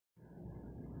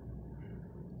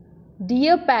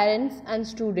Dear parents and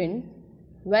students,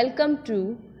 welcome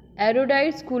to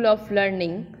Erudite School of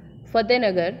Learning,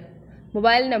 Fatehnagar,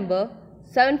 mobile number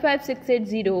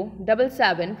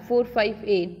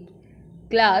 7568077458,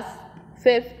 class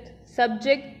 5th,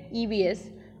 subject EVS,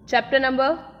 chapter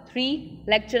number 3,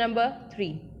 lecture number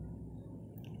 3.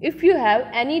 If you have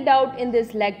any doubt in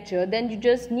this lecture, then you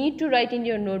just need to write in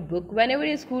your notebook. Whenever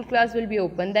your school class will be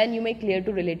open, then you may clear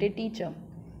to related teacher.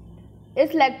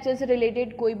 इस lecture से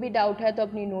related कोई भी doubt है तो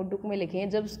अपनी notebook में लिखें.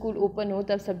 जब स्कूल ओपन हो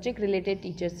तब सब्जेक्ट रिलेटेड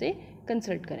टीचर से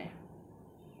कंसल्ट करें.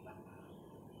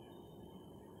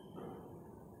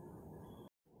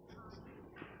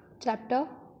 Chapter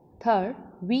 3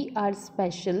 we are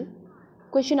special.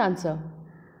 Question answer.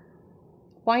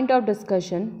 Point of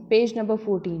discussion, page number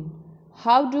 14.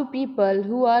 How do people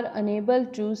who are unable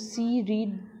to C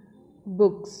read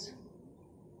books.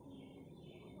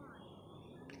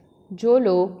 जो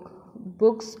लोग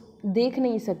बुक्स देख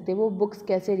नहीं सकते वो बुक्स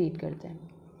कैसे रीड करते हैं.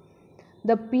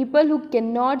 The people who can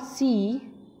not C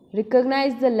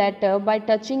recognise the letter bye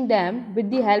touching them with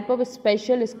the help of a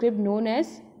special script known as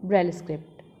Braille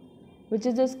script. Which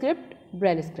is the script?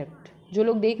 Braille script. जो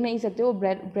लोग देख नहीं सकते वो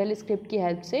Braille script की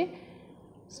help से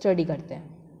study करते हैं.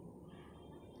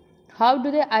 How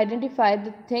do they identify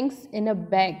the things in a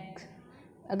bag.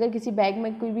 अगर किसी बैग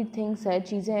में कोई भी थिंग्स है,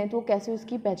 चीज़ें हैं, तो वो कैसे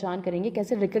उसकी पहचान करेंगे,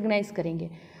 कैसे रिकॉग्नाइज करेंगे.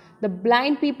 The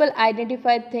blind people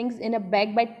identify things in a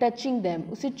bag by touching them.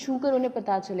 उसे छू कर उन्हें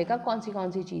पता चलेगा कौन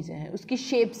सी चीज़ें हैं. उसकी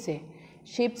शेप से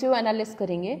वो एनालिस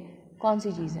करेंगे कौन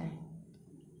सी चीज़ें हैं.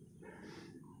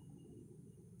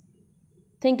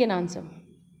 Think in answer.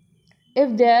 If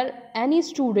there any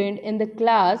student in the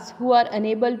class who are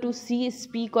unable to C,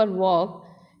 speak और walk,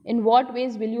 in what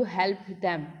veg will you help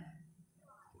them.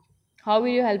 How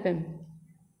will you help him?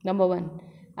 Number 1,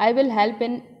 I will help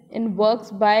in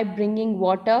works by bringing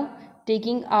water,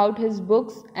 taking out his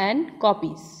books and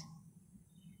copies.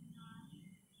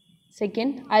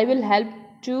 Second, I will help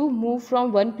to move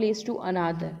from one place to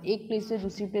another. एक place से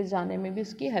दूसरी place जाने में भी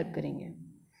उसकी help करेंगे.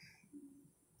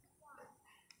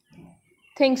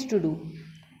 Things to do.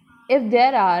 If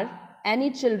there are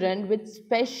any children with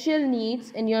special needs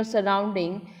in your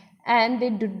surrounding and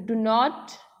they do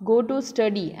not go to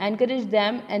study, encourage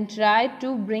them and try to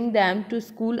bring them to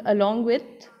school along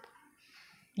with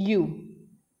you.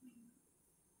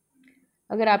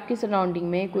 अगर आपके surrounding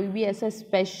में कोई भी ऐसा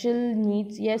special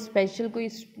needs या special कोई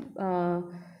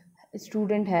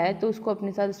student है तो उसको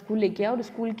अपने साथ स्कूल लेके आओ और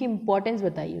स्कूल की इम्पोर्टेंस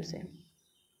बताइए उसे.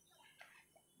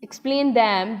 Explain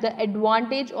them the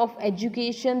advantage of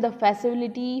education, the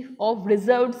facility of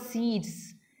reserved seats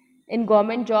in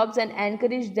government jobs and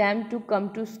encourage them to come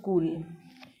to school.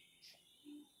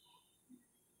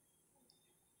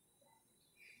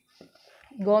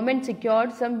 Government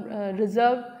secured some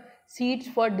reserved seats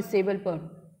for disabled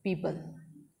people.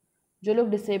 जो लोग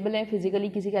disable हैं physically,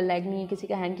 किसी का leg नहीं है, किसी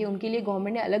का hand की, उनके लिए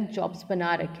गवर्नमेंट ने अलग जॉब्स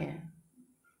बना रखे हैं.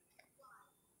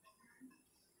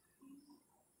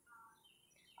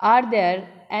 Are there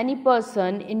any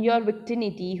person in your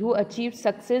vicinity who achieved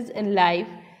success in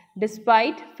life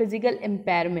despite physical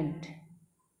impairment?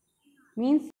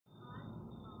 Means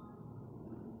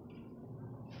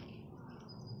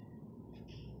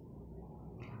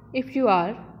if you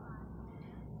are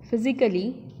physically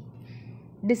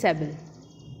disabled,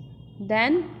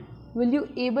 then will you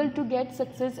able to get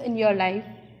success in your life?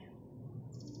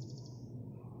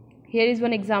 Here is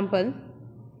one example.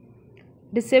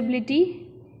 Disability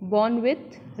born with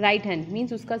right hand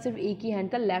means उसका सिर्फ एक ही hand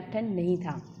था, left hand नहीं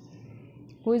था.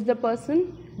 Who is the person?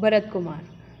 Bharat Kumar.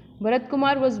 Bharat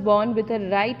Kumar was born with a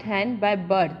right hand by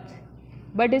birth,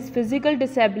 but his physical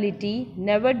disability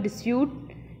never dissuaded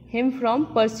him from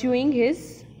pursuing his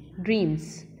dreams.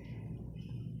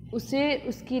 उसे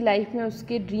उसकी life में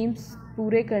उसके dreams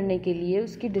पूरे करने के लिए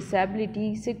उसकी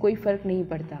डिसेबिलिटी से कोई फ़र्क नहीं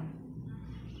पड़ता.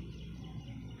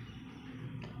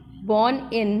 Born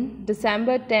in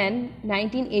December 10,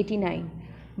 1989,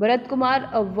 Bharat Kumar,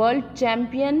 a world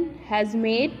champion, has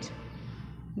made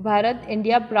Bharat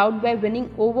India proud by winning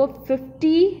over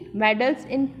 50 medals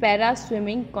in para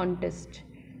swimming contest.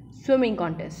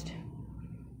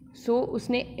 So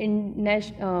उसने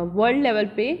वर्ल्ड लेवल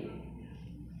पे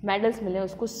मेडल्स मिले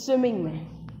उसको स्विमिंग में.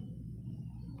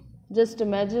 Just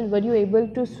imagine, were you able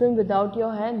to swim without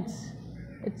your hands?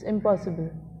 It's impossible.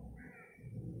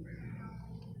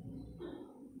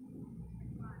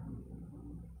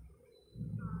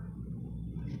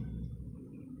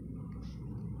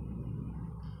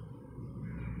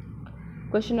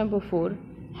 Question number 4.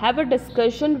 Have a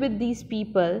discussion with these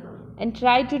people and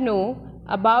try to know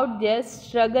about their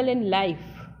struggle in life.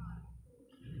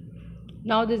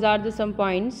 Now these are the some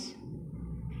points.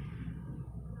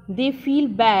 They feel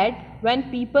bad when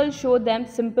people show them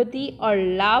sympathy or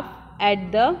laugh at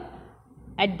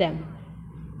them.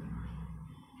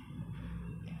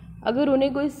 अगर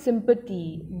उन्हें कोई sympathy,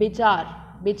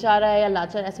 बेचारा या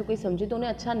लाचार ऐसा कोई समझे तो उन्हें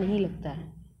अच्छा नहीं लगता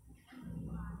है.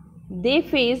 They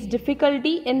face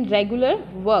difficulty in regular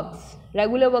works.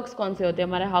 Regular works कौन से होते हैं?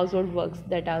 हमारे house hold works,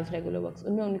 that hours regular works,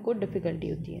 उनमें उनको डिफिकल्टी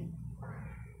होती है.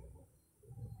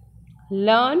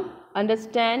 Learn,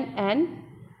 understand and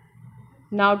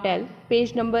now tell.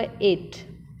 Page number 8.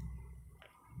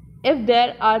 If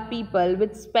there are people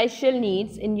with special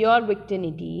needs in your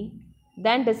vicinity,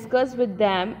 then discuss with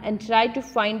them and try to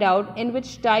find out in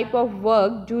which type of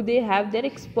work do they have their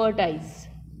expertise.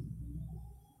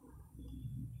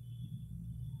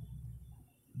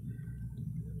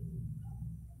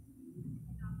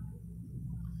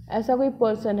 ऐसा कोई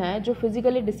person है जो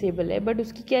physically disable है but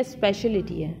उसकी क्या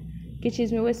speciality है, किस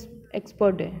चीज़ में वो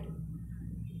एक्सपर्ट है.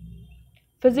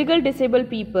 Physical disable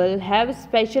people have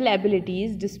special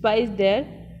abilities despite their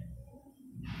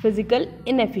physical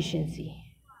inefficiency.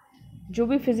 जो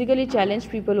भी फिजिकली चैलेंज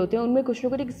पीपल होते हैं उनमें कुछ ना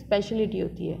कुछ एक स्पेशलिटी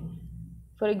होती है.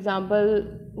 फॉर एग्जांपल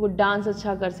वो डांस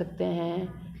अच्छा कर सकते हैं,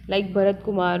 लाइक भरत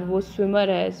कुमार, वो स्विमर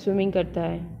है, स्विमिंग करता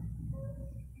है.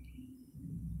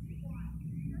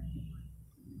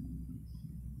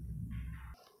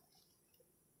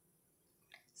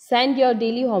 Send your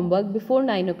daily homework before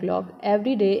 9 o'clock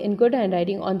every day in good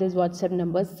handwriting on this WhatsApp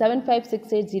number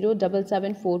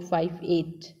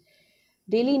 7568077458.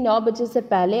 Daily 9 बजे से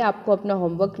पहले आपको अपना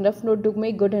होमवर्क रफ नोटबुक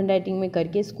में गुड हैंडराइटिंग में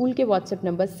करके स्कूल के व्हाट्सएप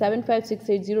नंबर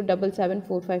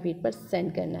 7568077458 पर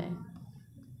सेंड करना है.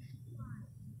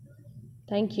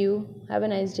 Thank you. Have a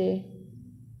nice day.